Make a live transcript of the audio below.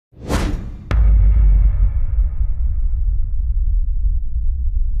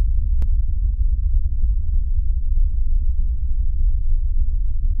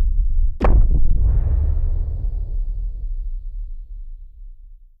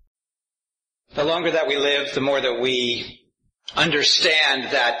The longer that we live, the more that we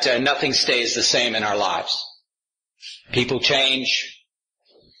understand that nothing stays the same in our lives. People change,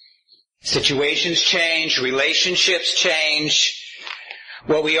 situations change, relationships change.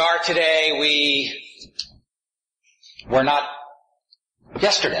 What we are today, we're not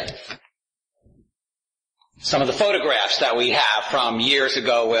yesterday. Some of the photographs that we have from years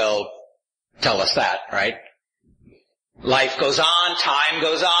ago will tell us that, right? Life goes on, time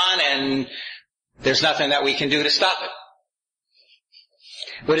goes on, and there's nothing that we can do to stop it.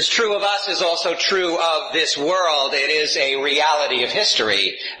 What is true of us is also true of this world. It is a reality of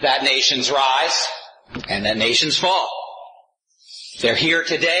history that nations rise and that nations fall. They're here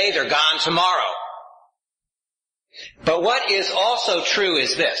today, they're gone tomorrow. But what is also true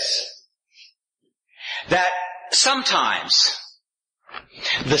is this, that sometimes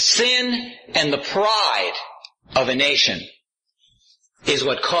the sin and the pride of a nation is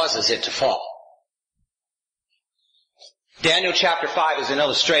what causes it to fall. Daniel chapter 5 is an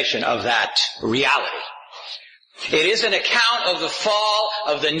illustration of that reality. It is an account of the fall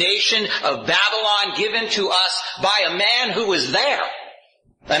of the nation of Babylon given to us by a man who was there.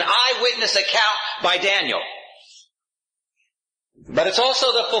 An eyewitness account by Daniel. But it's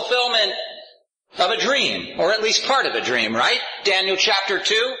also the fulfillment of a dream, or at least part of a dream, right? Daniel chapter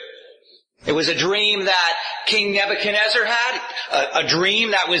 2. It was a dream that King Nebuchadnezzar had, a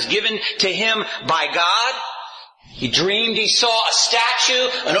dream that was given to him by God. He dreamed he saw a statue,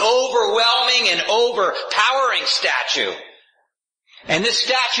 an overwhelming and overpowering statue. And this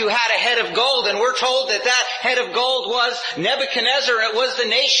statue had a head of gold, and we're told that that head of gold was Nebuchadnezzar. It was the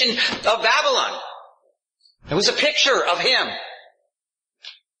nation of Babylon. It was a picture of him.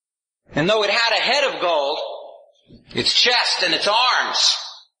 And though it had a head of gold, its chest and its arms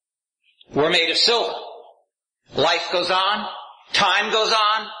were made of silver. Life goes on, time goes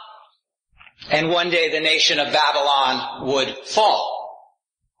on, and one day the nation of Babylon would fall.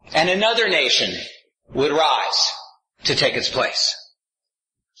 And another nation would rise to take its place.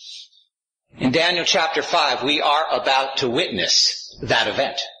 In Daniel chapter 5, we are about to witness that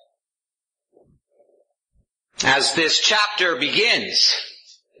event. As this chapter begins,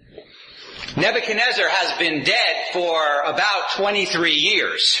 Nebuchadnezzar has been dead for about 23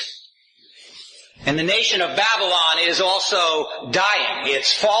 years. And the nation of Babylon is also dying.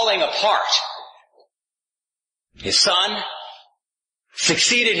 It's falling apart. His son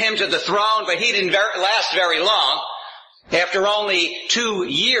succeeded him to the throne, but he didn't last very long. After only 2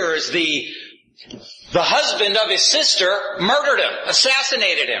 years, the husband of his sister murdered him,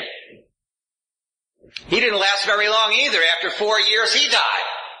 assassinated him. He didn't last very long either. After 4 years, he died.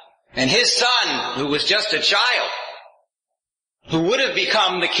 And his son, who was just a child, who would have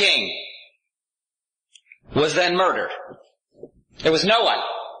become the king, was then murdered. There was no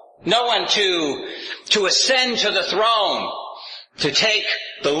one to ascend to the throne, to take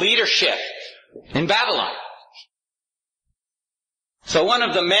the leadership in Babylon. So one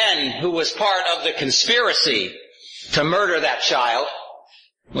of the men who was part of the conspiracy to murder that child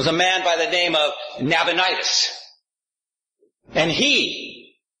was a man by the name of Nabonidus. And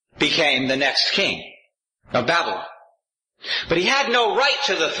he became the next king of Babylon. But he had no right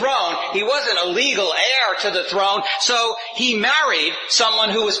to the throne. He wasn't a legal heir to the throne, so he married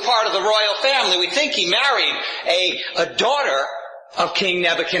someone who was part of the royal family. We think he married a daughter of King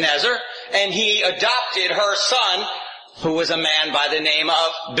Nebuchadnezzar, and he adopted her son, who was a man by the name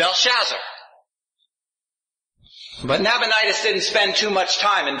of Belshazzar. But Nabonidus didn't spend too much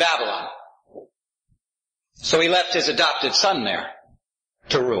time in Babylon, so he left his adopted son there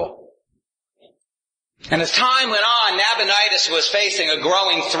to rule. And as time went on, Nabonidus was facing a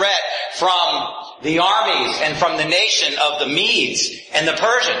growing threat from the armies and from the nation of the Medes and the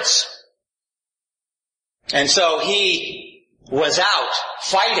Persians. And so he was out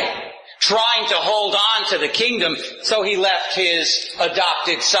fighting, trying to hold on to the kingdom, so he left his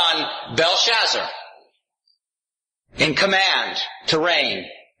adopted son Belshazzar in command to reign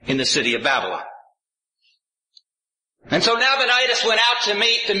in the city of Babylon. And so Nabonidus went out to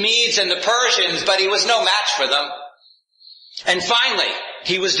meet the Medes and the Persians, but he was no match for them. And finally,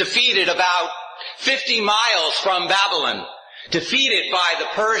 he was defeated about 50 miles from Babylon, defeated by the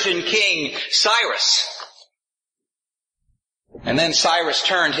Persian king Cyrus. And then Cyrus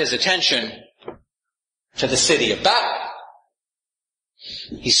turned his attention to the city of Babylon.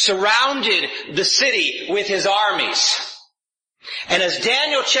 He surrounded the city with his armies. And as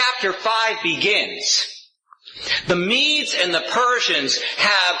Daniel chapter 5 begins, the Medes and the Persians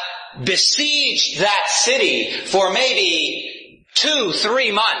have besieged that city for maybe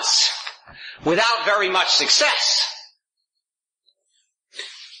 2-3 months without very much success.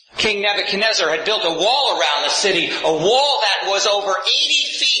 King Nebuchadnezzar had built a wall around the city, a wall that was over 80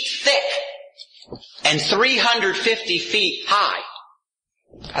 feet thick and 350 feet high.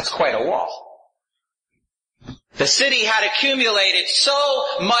 That's quite a wall. The city had accumulated so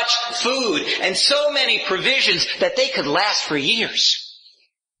much food and so many provisions that they could last for years.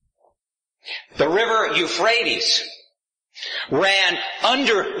 The river Euphrates ran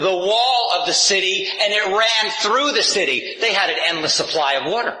under the wall of the city, and it ran through the city. They had an endless supply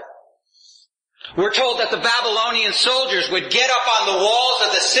of water. We're told that the Babylonian soldiers would get up on the walls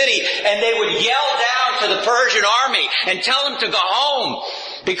of the city and they would yell down to the Persian army and tell them to go home,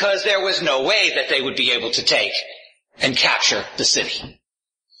 because there was no way that they would be able to take and capture the city.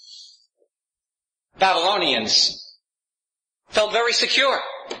 Babylonians felt very secure.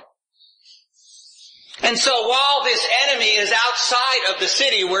 And so while this enemy is outside of the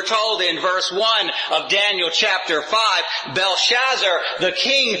city, we're told in verse 1 of Daniel chapter 5, Belshazzar, the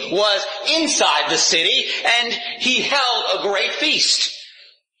king, was inside the city and he held a great feast.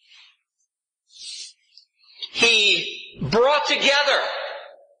 He brought together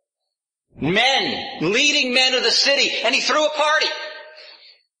leading men of the city, and he threw a party.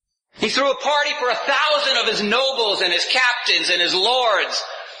 He threw a party for 1,000 of his nobles and his captains and his lords,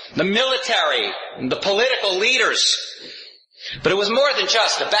 the military and the political leaders. But it was more than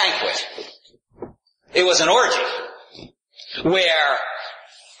just a banquet. It was an orgy where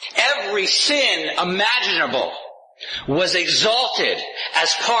every sin imaginable was exalted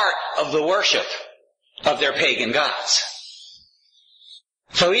as part of the worship of their pagan gods.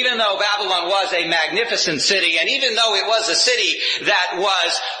 So even though Babylon was a magnificent city, and even though it was a city that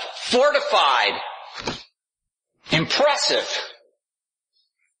was fortified, impressive,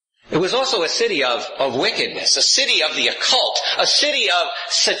 it was also a city of wickedness, a city of the occult, a city of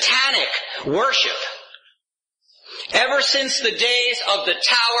satanic worship. Ever since the days of the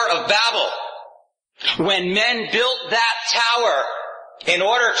Tower of Babel, when men built that tower in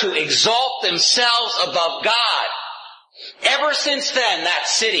order to exalt themselves above God, ever since then, that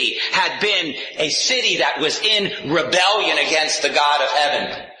city had been a city that was in rebellion against the God of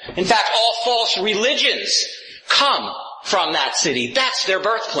heaven. In fact, all false religions come from that city. That's their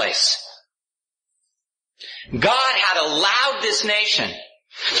birthplace. God had allowed this nation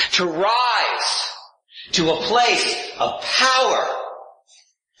to rise to a place of power,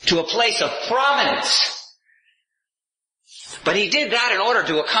 to a place of prominence. But he did that in order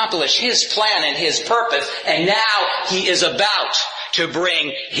to accomplish his plan and his purpose, and now he is about to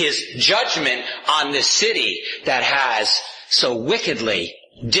bring his judgment on this city that has so wickedly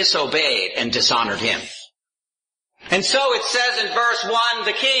disobeyed and dishonored him. And so it says in verse 1,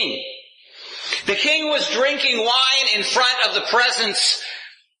 the king was drinking wine in front of the presence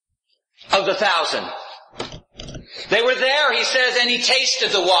of the 1,000. They were there, he says, and he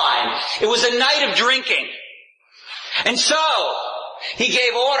tasted the wine. It was a night of drinking. And so, he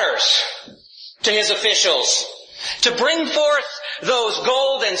gave orders to his officials to bring forth those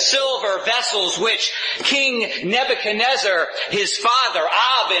gold and silver vessels which King Nebuchadnezzar, his father,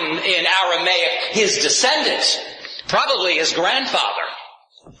 Ab in Aramaic, his descendant, probably his grandfather,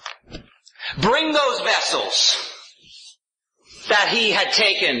 bring those vessels that he had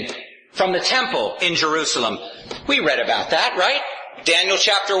taken from the temple in Jerusalem. We read about that, right? Daniel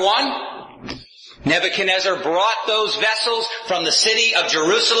chapter 1. Nebuchadnezzar brought those vessels from the city of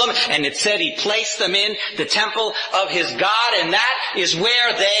Jerusalem, and it said he placed them in the temple of his God, and that is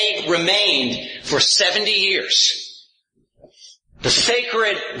where they remained for 70 years. The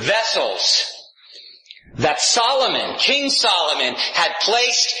sacred vessels that King Solomon, had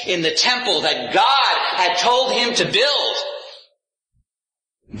placed in the temple that God had told him to build,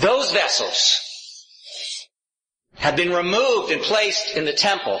 those vessels had been removed and placed in the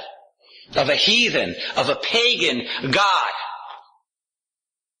temple of a heathen, of a pagan god.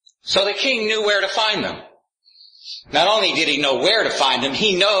 So the king knew where to find them. Not only did he know where to find them,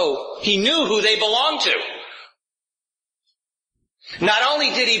 he knew who they belonged to. Not only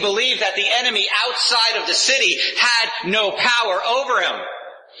did he believe that the enemy outside of the city had no power over him,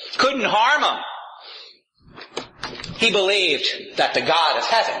 couldn't harm him, he believed that the God of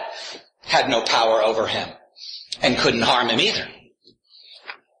heaven had no power over him and couldn't harm him either.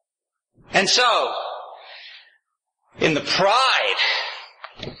 And so, in the pride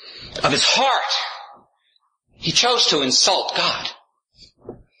of his heart, he chose to insult God.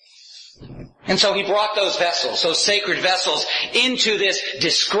 And so he brought those vessels, those sacred vessels, into this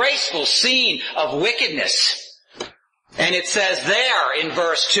disgraceful scene of wickedness. And it says there in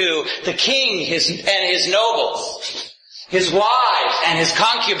verse 2, the king and his nobles, his wives and his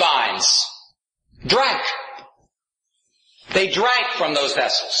concubines, drank. They drank from those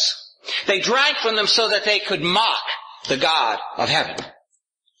vessels. They drank from them so that they could mock the God of heaven.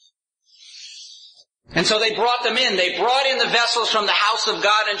 And so they brought them in. They brought in the vessels from the house of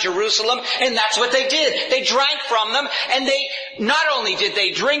God in Jerusalem, and that's what they did. They drank from them, and they, not only did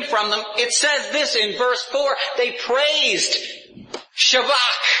they drink from them, it says this in verse 4, they praised Shavach.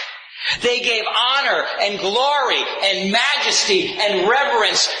 They gave honor and glory and majesty and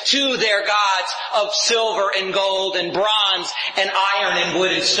reverence to their gods of silver and gold and bronze and iron and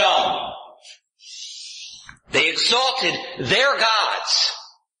wood and stone. They exalted their gods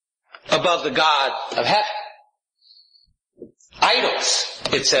above the God of heaven. Idols,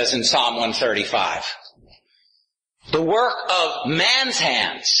 it says in Psalm 135. The work of man's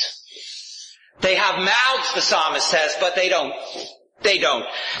hands. They have mouths, the psalmist says, but they don't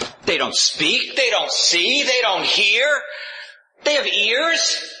speak, they don't see, they don't hear. They have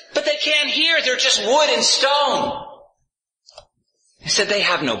ears, but they can't hear. They're just wood and stone. He said they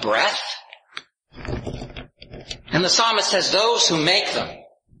have no breath. And the psalmist says those who make them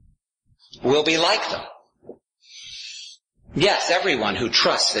will be like them. Yes, everyone who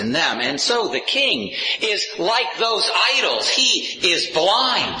trusts in them. And so the king is like those idols. He is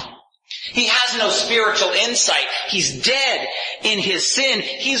blind. He has no spiritual insight. He's dead in his sin.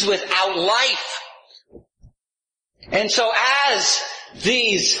 He's without life. And so as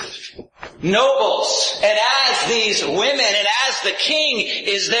these nobles and as these women and as the king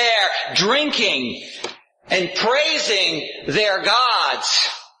is there drinking and praising their gods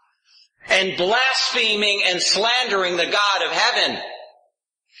and blaspheming and slandering the God of heaven,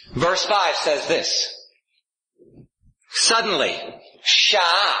 verse 5 says this, suddenly,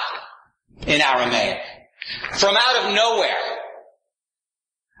 Shah in Aramaic, from out of nowhere,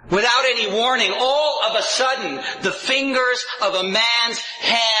 without any warning, all of a sudden, the fingers of a man's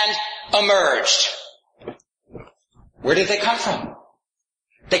hand emerged. Where did they come from?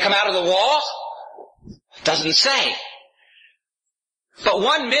 They come out of the wall? Doesn't say. But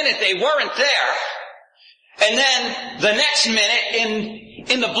one minute they weren't there, and then the next minute,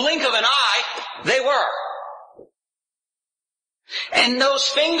 in the blink of an eye, they were. And those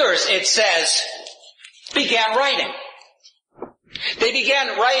fingers, it says, began writing. They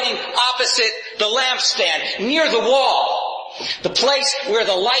began writing opposite the lampstand, near the wall, the place where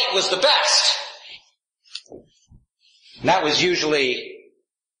the light was the best. And that was usually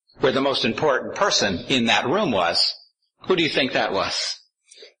where the most important person in that room was. Who do you think that was?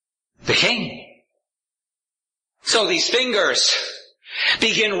 The king. So these fingers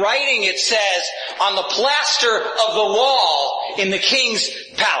begin writing, it says, on the plaster of the wall in the king's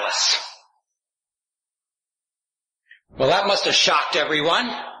palace. Well, that must have shocked everyone.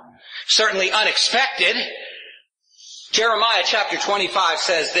 Certainly unexpected. Jeremiah chapter 25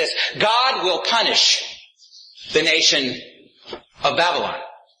 says this, God will punish the nation of Babylon.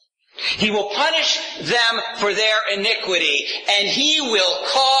 He will punish them for their iniquity, and he will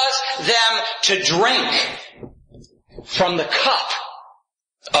cause them to drink from the cup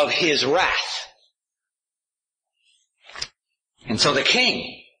of his wrath. And so the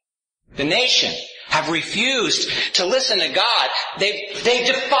king, the nation, have refused to listen to God. They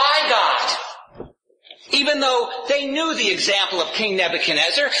defy God. Even though they knew the example of King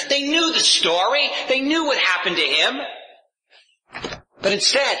Nebuchadnezzar, they knew the story, they knew what happened to him. But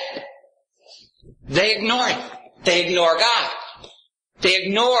instead, they ignore him. They ignore God. They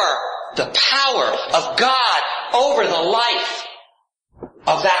ignore the power of God over the life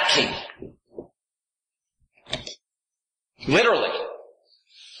of that king. Literally,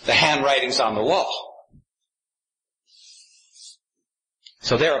 the handwriting's on the wall.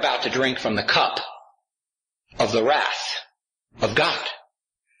 So they're about to drink from the cup of the wrath of God.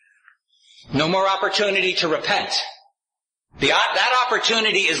 No more opportunity to repent. That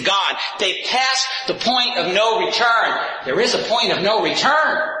opportunity is gone. They've passed the point of no return. There is a point of no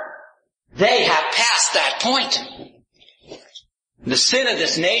return. They have passed that point. The sin of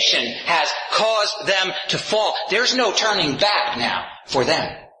this nation has caused them to fall. There's no turning back now for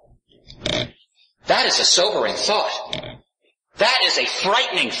them. That is a sobering thought. That is a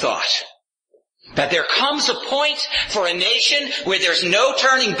frightening thought. That there comes a point for a nation where there's no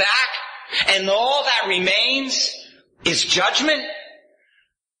turning back, and all that remains is judgment.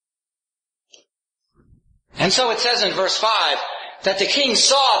 And so it says in verse 5 that the king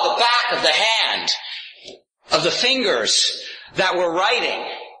saw the back of the hand of the fingers that were writing.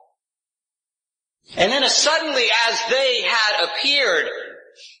 And then as suddenly as they had appeared,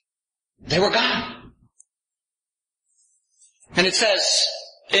 they were gone. And it says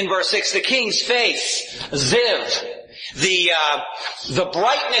in verse 6, the king's face, Ziv, the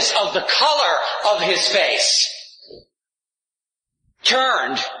brightness of the color of his face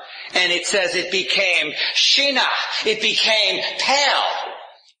turned, and it says it became shina. It became pale.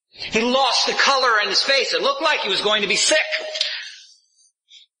 He lost the color in his face. It looked like he was going to be sick.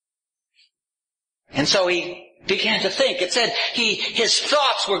 And so he began to think. It said his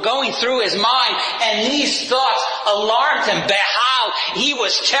thoughts were going through his mind, and these thoughts alarmed him. Behau, he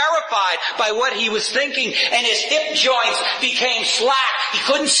was terrified by what he was thinking, and his hip joints became slack. He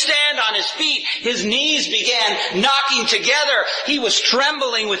couldn't stand on his feet. His knees began knocking together. He was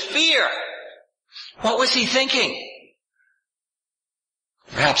trembling with fear. What was he thinking?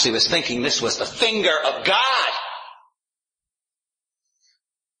 Perhaps he was thinking this was the finger of God.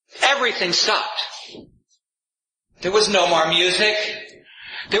 Everything stopped. There was no more music.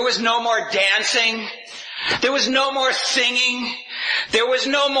 There was no more dancing. There was no more singing. There was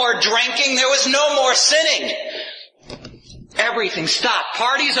no more drinking. There was no more sinning. Everything stopped.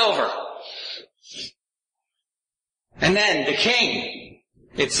 Party's over. And then the king,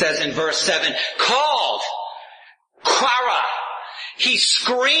 it says in verse 7, called, Kara. He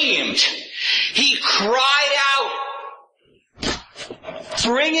screamed. He cried out,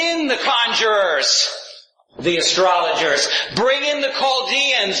 bring in the conjurers, the astrologers. Bring in the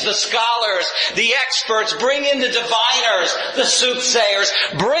Chaldeans, the scholars, the experts. Bring in the diviners, the soothsayers.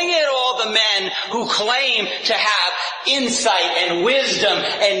 Bring in all the men who claim to have insight and wisdom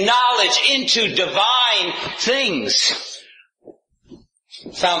and knowledge into divine things.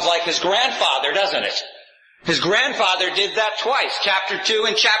 Sounds like his grandfather, doesn't it? His grandfather did that twice, chapter 2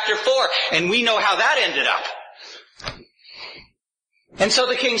 and chapter 4, and we know how that ended up. And so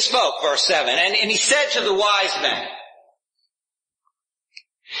the king spoke, verse 7, and he said to the wise men,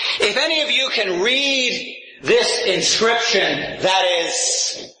 if any of you can read this inscription that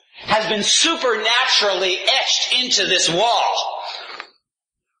has been supernaturally etched into this wall,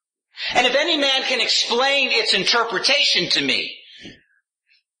 and if any man can explain its interpretation to me,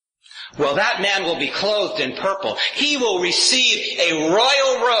 well, that man will be clothed in purple. He will receive a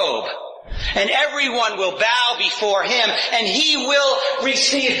royal robe, and everyone will bow before him, and he will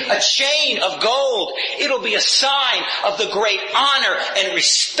receive a chain of gold. It'll be a sign of the great honor and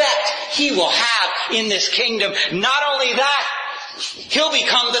respect he will have in this kingdom. Not only that, he'll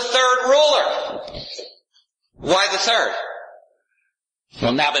become the third ruler. Why the third?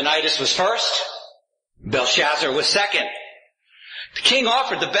 Well, Nabonidus was first. Belshazzar was second. The king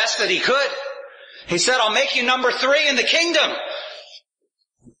offered the best that he could. He said, I'll make you number 3 in the kingdom.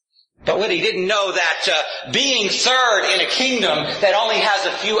 But what he didn't know that being third in a kingdom that only has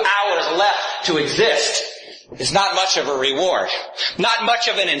a few hours left to exist is not much of a reward, not much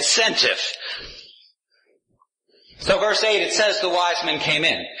of an incentive. So verse 8, it says the wise men came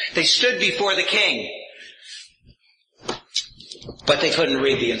in. They stood before the king, but they couldn't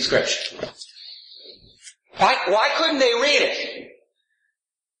read the inscription. Why couldn't they read it?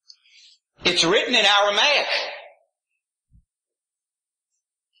 It's written in Aramaic.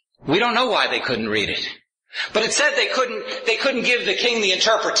 We don't know why they couldn't read it. But it said they couldn't give the king the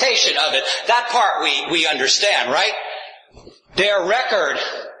interpretation of it. That part we understand, right? Their record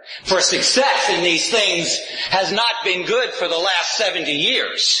for success in these things has not been good for the last 70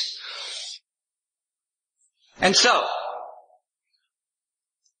 years. And so,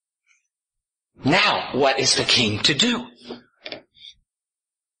 now what is the king to do?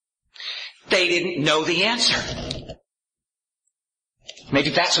 They didn't know the answer.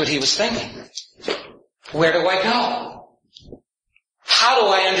 Maybe that's what he was thinking. Where do I go? How do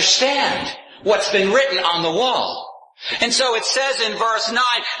I understand what's been written on the wall? And so it says in verse 9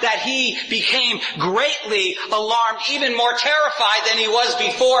 that he became greatly alarmed, even more terrified than he was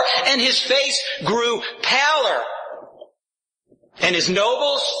before, and his face grew paler. And his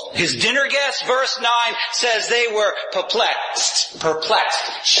nobles, his dinner guests, verse 9 says they were perplexed,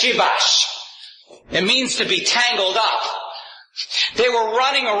 shivash. It means to be tangled up. They were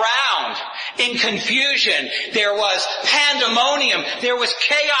running around in confusion. There was pandemonium. There was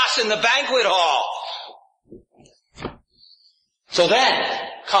chaos in the banquet hall. So then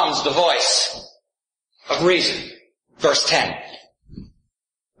comes the voice of reason. Verse 10.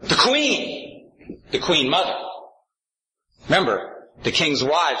 The queen mother. Remember, the king's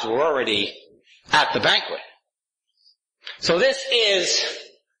wives were already at the banquet. So this is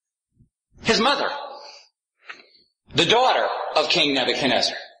his mother, the daughter of King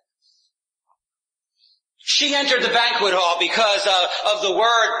Nebuchadnezzar. She entered the banquet hall because of the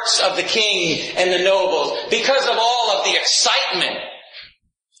words of the king and the nobles, because of all of the excitement.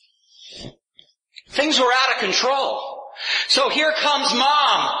 Things were out of control. So here comes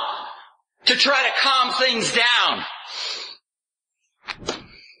mom to try to calm things down.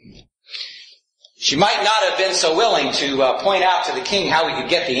 She might not have been so willing to point out to the king how he could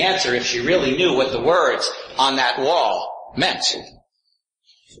get the answer if she really knew what the words on that wall meant.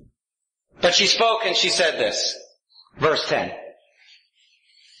 But she spoke and she said this. Verse 10.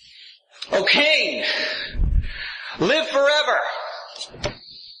 O king, live forever.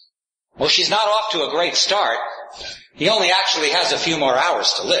 Well, she's not off to a great start. He only actually has a few more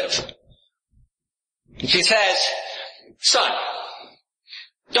hours to live. And she says, son,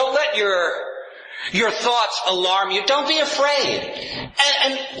 don't let your thoughts alarm you. Don't be afraid.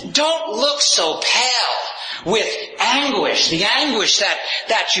 And don't look so pale with anguish, the anguish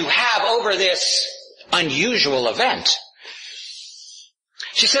that you have over this unusual event.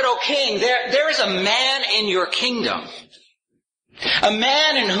 She said, O king, there is a man in your kingdom, a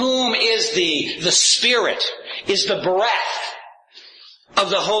man in whom is the spirit, is the breath of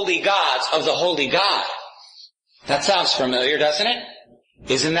the holy gods, of the holy God. That sounds familiar, doesn't it?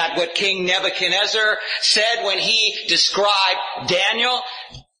 Isn't that what King Nebuchadnezzar said when he described Daniel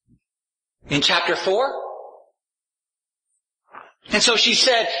in chapter 4? And so she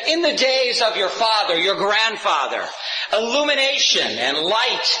said, in the days of your father, your grandfather, illumination and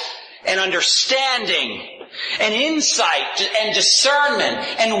light and understanding and insight and discernment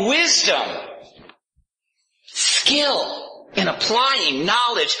and wisdom, skill in applying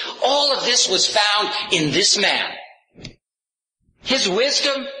knowledge, all of this was found in this man. His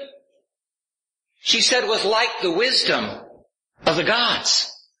wisdom, she said, was like the wisdom of the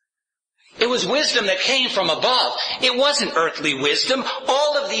gods. It was wisdom that came from above. It wasn't earthly wisdom.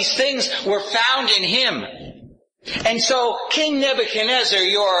 All of these things were found in him. And so King Nebuchadnezzar,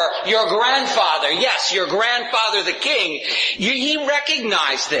 your grandfather, yes, your grandfather the king, he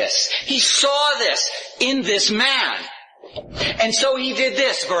recognized this. He saw this in this man. And so he did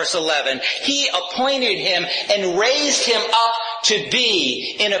this, verse 11. He appointed him and raised him up to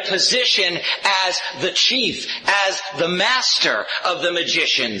be in a position as the chief, as the master of the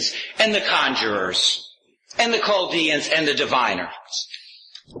magicians and the conjurers and the Chaldeans and the diviners.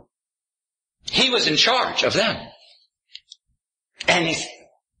 He was in charge of them. And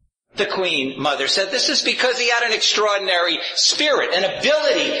the queen mother said this is because he had an extraordinary spirit, an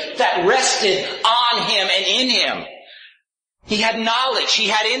ability that rested on him and in him. He had knowledge. He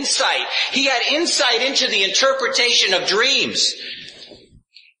had insight. He had insight into the interpretation of dreams.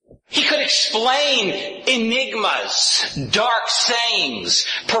 He could explain enigmas, dark sayings,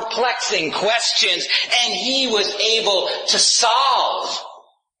 perplexing questions, and he was able to solve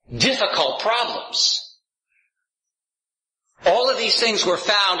difficult problems. All of these things were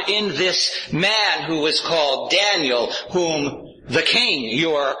found in this man who was called Daniel, whom the king,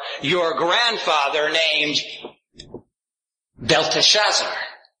 your grandfather, named Belteshazzar.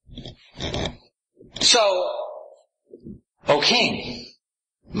 So, O king,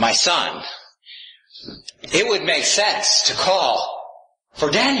 my son, it would make sense to call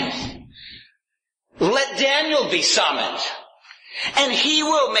for Daniel. Let Daniel be summoned, and he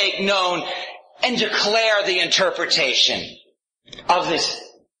will make known and declare the interpretation of this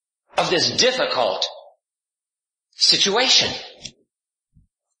difficult situation.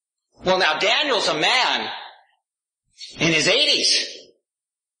 Well, now Daniel's a man in his 80s.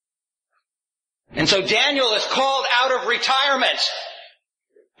 And so Daniel is called out of retirement.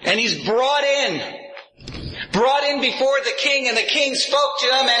 And he's brought in before the king, and the king spoke to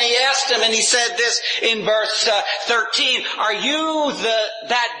him, and he asked him, and he said this in verse 13, are you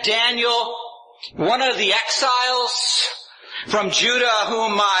that Daniel, one of the exiles from Judah,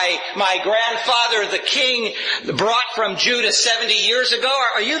 whom my grandfather the king brought from Judah 70 years ago?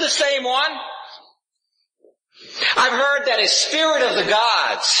 Are you the same one? I've heard that a spirit of the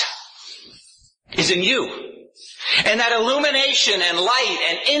gods is in you, and that illumination and light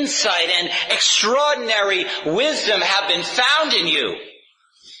and insight and extraordinary wisdom have been found in you.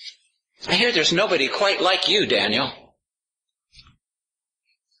 I hear there's nobody quite like you, Daniel.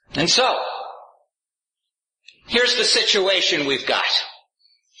 And so, here's the situation we've got.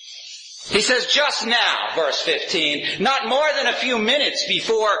 He says, just now, verse 15, not more than a few minutes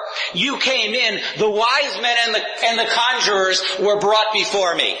before you came in, the wise men and the conjurers were brought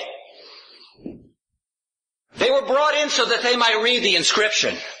before me. They were brought in so that they might read the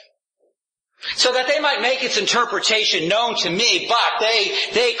inscription, so that they might make its interpretation known to me, but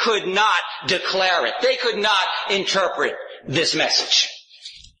they could not declare it. They could not interpret this message.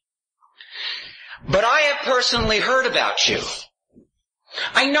 But I have personally heard about you.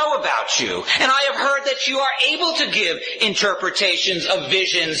 I know about you, and I have heard that you are able to give interpretations of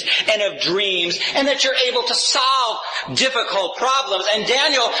visions and of dreams, and that you're able to solve difficult problems. And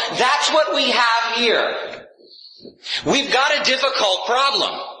Daniel, that's what we have here. We've got a difficult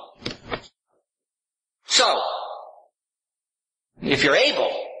problem. So, if you're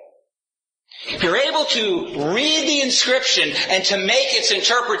able to read the inscription and to make its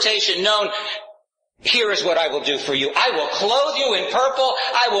interpretation known, here is what I will do for you. I will clothe you in purple.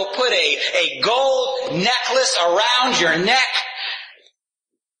 I will put a gold necklace around your neck.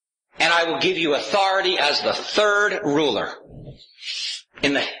 And I will give you authority as the third ruler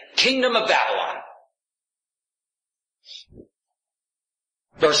in the kingdom of Babylon.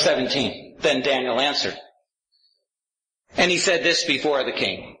 Verse 17. Then Daniel answered. And he said this before the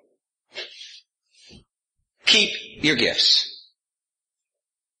king. Keep your gifts.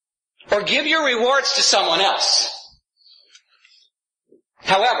 Or give your rewards to someone else.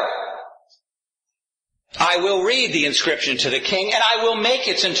 However, I will read the inscription to the king, and I will make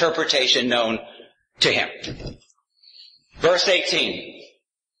its interpretation known to him. Verse 18.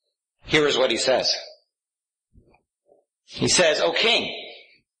 Here is what he says. He says, O king,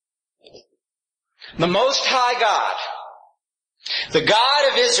 the Most High God, the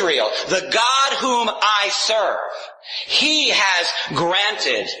God of Israel, the God whom I serve, He has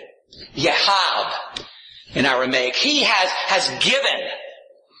granted Yehab in Aramaic. He has given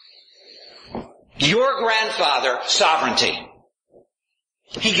your grandfather sovereignty.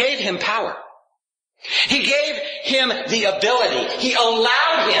 He gave him power. He gave him the ability. He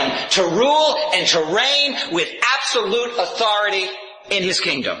allowed him to rule and to reign with absolute authority in his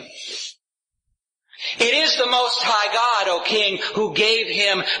kingdom. It is the Most High God, O King, who gave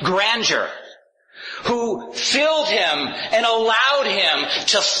him grandeur, who filled him and allowed him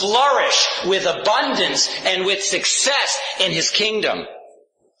to flourish with abundance and with success in his kingdom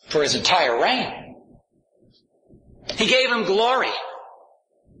for his entire reign. He gave him glory.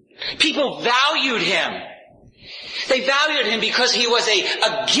 People valued him. They valued him because he was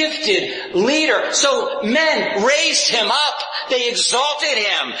a gifted leader. So men raised him up. They exalted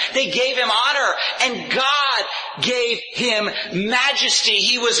him. They gave him honor. And God gave him majesty.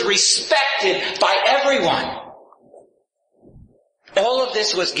 He was respected by everyone. All of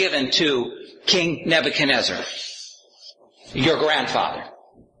this was given to King Nebuchadnezzar, your grandfather.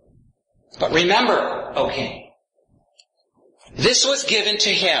 But remember, O king, this was given to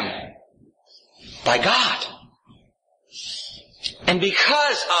him by God. And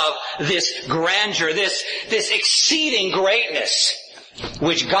because of this grandeur, this exceeding greatness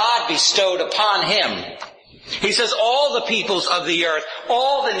which God bestowed upon him, he says all the peoples of the earth,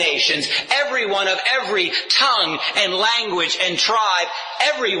 all the nations, everyone of every tongue and language and tribe,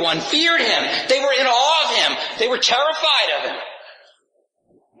 everyone feared him. They were in awe of him. They were terrified of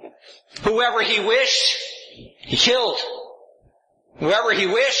him. Whoever he wished, he killed. Whoever he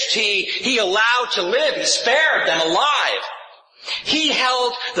wished, he allowed to live. He spared them alive. He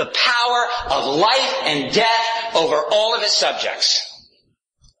held the power of life and death over all of his subjects.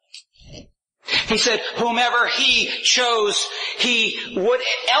 He said, whomever he chose, he would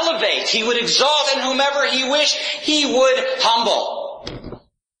elevate, he would exalt, and whomever he wished, he would humble.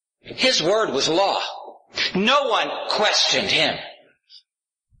 His word was law. No one questioned him.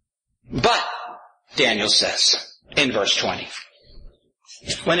 But, Daniel says in verse 20,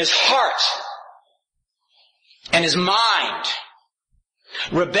 when his heart and his mind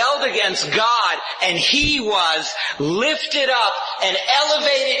rebelled against God, and he was lifted up and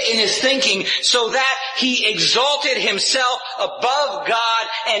elevated in his thinking so that he exalted himself above God,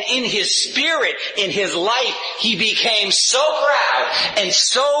 and in his spirit, in his life, he became so proud and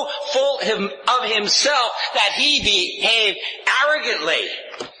so full of himself that he behaved arrogantly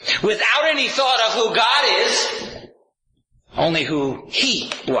without any thought of who God is, only who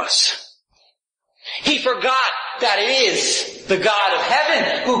he was. He forgot that it is the God of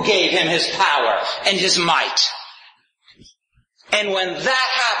heaven who gave him his power and his might. And when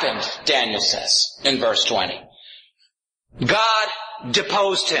that happened, Daniel says in verse 20, God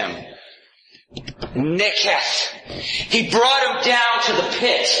deposed him. Niketh. He brought him down to the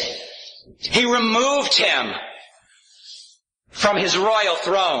pit. He removed him from his royal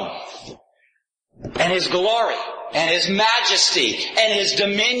throne. And his glory and his majesty and his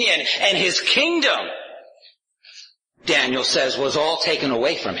dominion and his kingdom, Daniel says, was all taken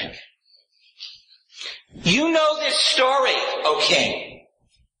away from him. You know this story, O king.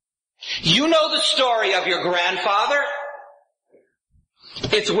 You know the story of your grandfather.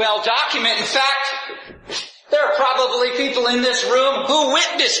 It's well documented. In fact, there are probably people in this room who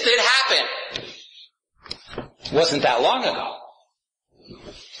witnessed it happen. It wasn't that long ago.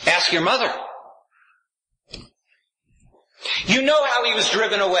 Ask your mother. You know how he was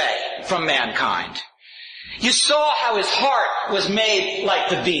driven away from mankind. You saw how his heart was made like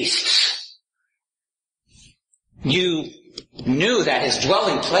the beasts. You knew that his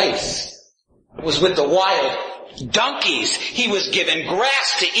dwelling place was with the wild donkeys. He was given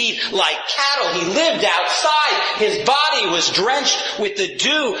grass to eat like cattle. He lived outside. His body was drenched with the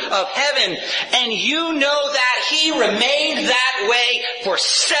dew of heaven. And you know that he remained that way for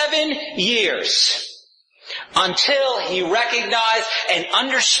 7 years until he recognized and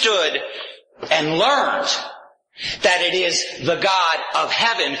understood and learned that it is the God of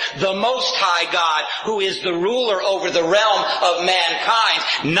heaven, the Most High God, who is the ruler over the realm of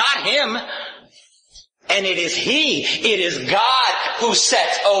mankind, not him. And it is God who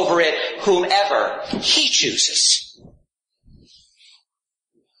sets over it whomever he chooses.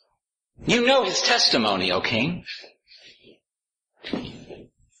 You know his testimony, O king.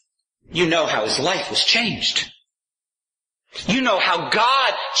 You know how his life was changed. You know how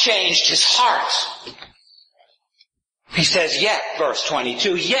God changed his heart. He says, yet, verse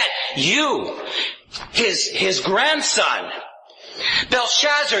 22, yet you, his grandson,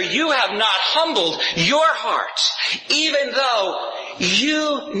 Belshazzar, you have not humbled your heart, even though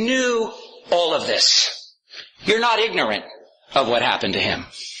you knew all of this. You're not ignorant of what happened to him.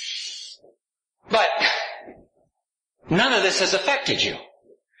 But none of this has affected you.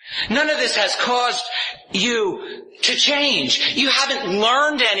 None of this has caused you to change. You haven't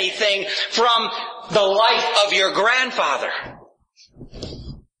learned anything from the life of your grandfather.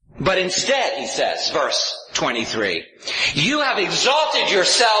 But instead, he says, verse 23, you have exalted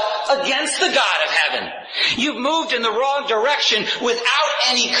yourself against the God of heaven. You've moved in the wrong direction without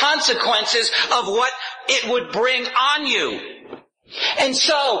any consequences of what it would bring on you. And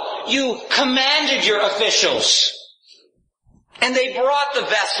so you commanded your officials, and they brought the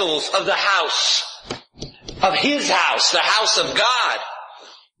vessels of the house, of his house, the house of God.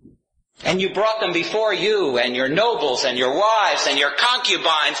 And you brought them before you and your nobles and your wives and your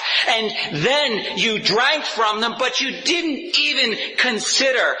concubines, and then you drank from them, but you didn't even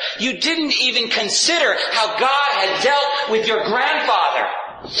consider how God had dealt with your grandfather.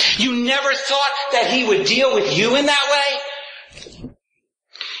 You never thought that he would deal with you in that way.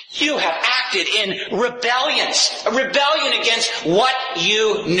 You have acted in rebellion against what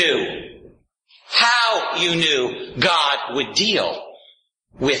you knew. How you knew God would deal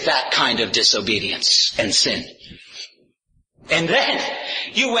with that kind of disobedience and sin. And then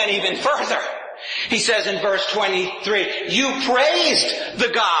you went even further. He says in verse 23, you praised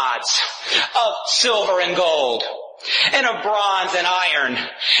the gods of silver and gold, and of bronze and iron,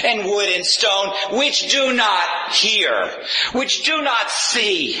 and wood and stone, which do not hear, which do not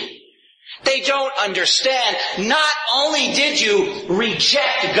see. They don't understand. Not only did you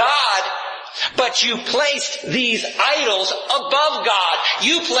reject God, but you placed these idols above God.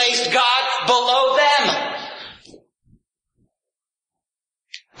 You placed God below them.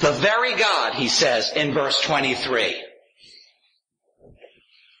 The very God, he says in verse 23,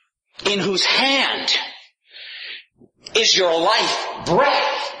 in whose hand is your life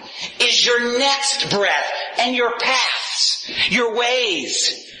breath, is your next breath, and your paths, your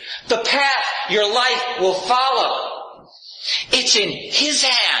ways. The path your life will follow. It's in his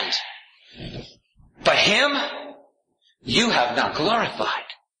hand. But him, you have not glorified.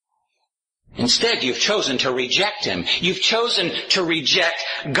 Instead, you've chosen to reject him. You've chosen to reject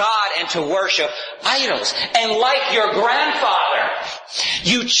God and to worship idols. And like your grandfather,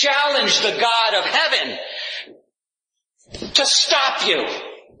 you challenge the God of heaven to stop you.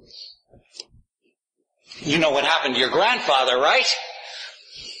 You know what happened to your grandfather, right?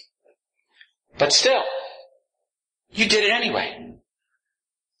 But still, you did it anyway.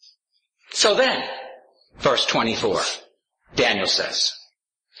 So then, verse 24, Daniel says,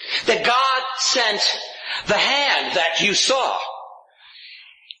 that God sent the hand that you saw,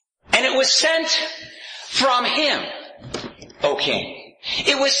 and it was sent from him, O king.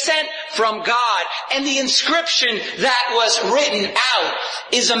 It was sent from God, and the inscription that was written out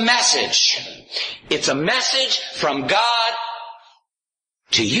is a message. It's a message from God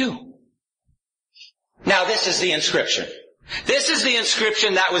to you. Now this is the inscription. This is the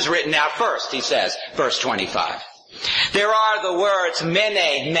inscription that was written out first, he says, verse 25. There are the words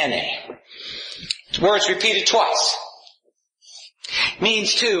mene, mene. Words repeated twice.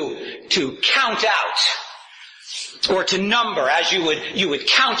 Means to count out, or to number, as you would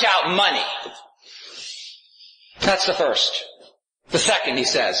count out money. That's the first. The second, he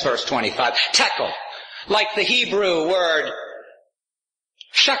says, verse 25, tekel, like the Hebrew word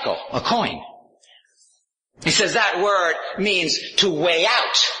shekel, a coin. He says that word means to weigh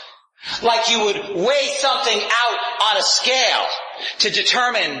out. Like you would weigh something out on a scale to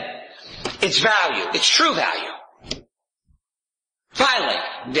determine its value, its true value. Finally,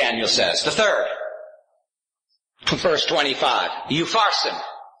 Daniel says, the third, verse 25, upharsin,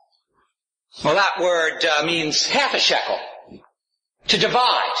 Well, that word means half a shekel. To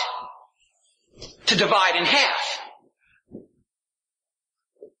divide. To divide in half.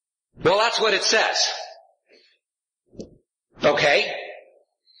 Well, that's what it says. Okay?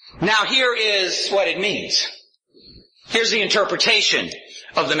 Now here is what it means. Here's the interpretation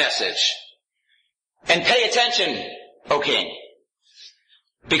of the message. And pay attention, O king,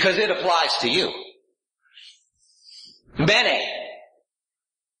 because it applies to you. Bene.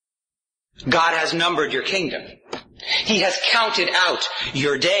 God has numbered your kingdom. He has counted out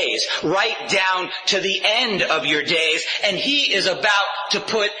your days, right down to the end of your days, and He is about to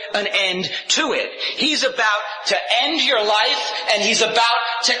put an end to it. He's about to end your life, and He's about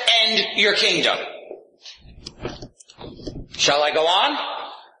to end your kingdom. Shall I go on?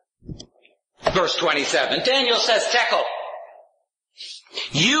 Verse 27. Daniel says, Tekel,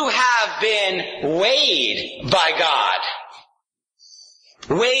 you have been weighed by God.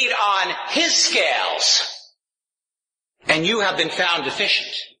 Weighed on His scales. And you have been found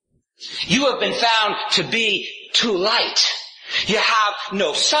deficient. You have been found to be too light. You have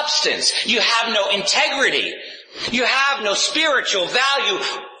no substance. You have no integrity. You have no spiritual value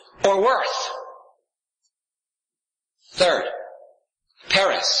or worth. Third,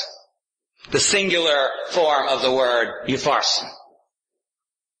 Peres, the singular form of the word Upharsin.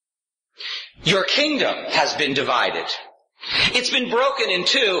 Your kingdom has been divided. It's been broken in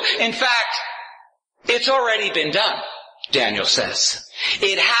two. In fact, it's already been done, Daniel says.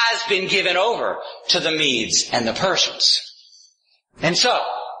 It has been given over to the Medes and the Persians. And so,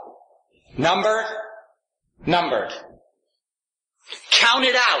 numbered,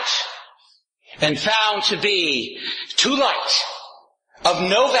 counted out, and found to be too light, of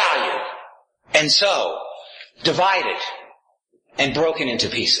no value, and so divided and broken into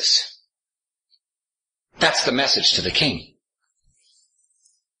pieces. That's the message to the king.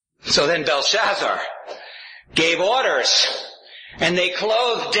 So then Belshazzar gave orders, and they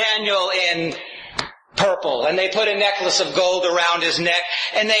clothed Daniel in purple, and they put a necklace of gold around his neck,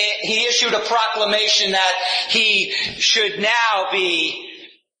 and he issued a proclamation that he should now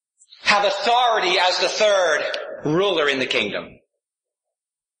have authority as the third ruler in the kingdom.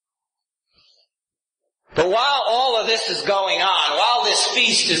 But while all of this is going on, while this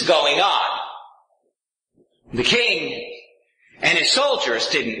feast is going on, the king and his soldiers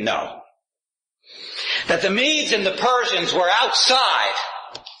didn't know that the Medes and the Persians were outside,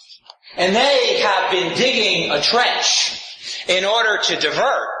 and they have been digging a trench in order to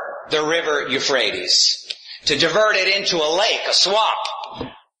divert the river Euphrates, to divert it into a lake, a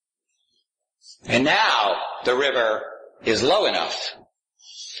swamp. And now the river is low enough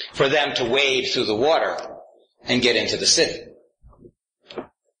for them to wade through the water and get into the city.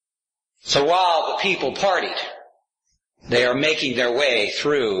 So while the people partied, they are making their way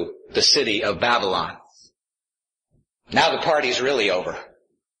through the city of Babylon. Now the party's really over.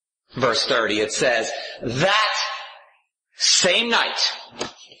 Verse 30, it says, that same night,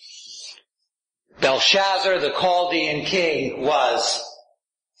 Belshazzar, the Chaldean king, was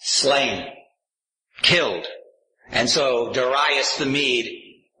slain, killed. And so Darius the Mede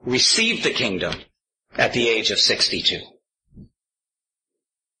received the kingdom at the age of 62.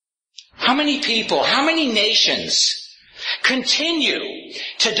 How many people, how many nations continue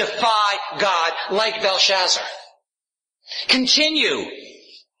to defy God like Belshazzar? Continue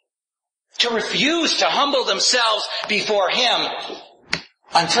to refuse to humble themselves before Him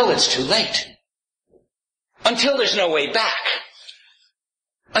until it's too late. Until there's no way back.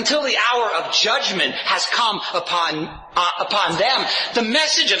 Until the hour of judgment has come upon them. The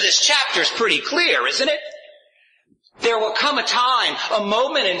message of this chapter is pretty clear, isn't it? There will come a time, a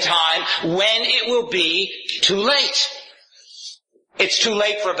moment in time, when it will be too late. It's too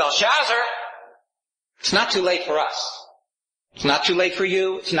late for Belshazzar. It's not too late for us. It's not too late for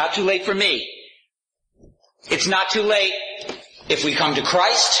you. It's not too late for me. It's not too late if we come to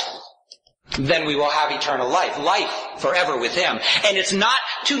Christ. Then we will have eternal life. Life forever with Him. And it's not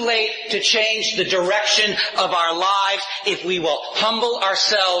too late to change the direction of our lives if we will humble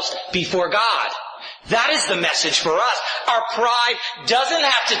ourselves before God. That is the message for us. Our pride doesn't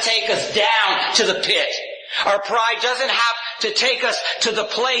have to take us down to the pit. Our pride doesn't have to take us to the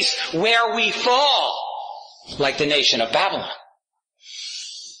place where we fall, like the nation of Babylon.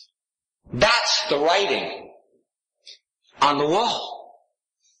 That's the writing on the wall.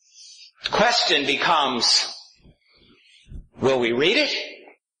 The question becomes, will we read it?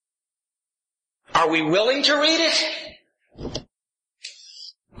 Are we willing to read it?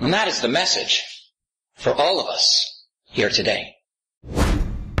 And that is the message for all of us here today.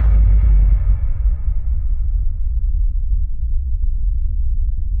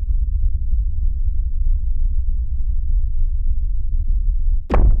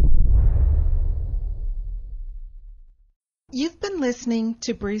 You've been listening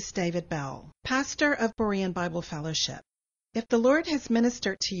to Bruce David Bell, pastor of Berean Bible Fellowship. If the Lord has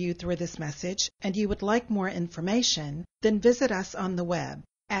ministered to you through this message and you would like more information, then visit us on the web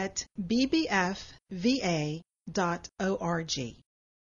at bbfva.org.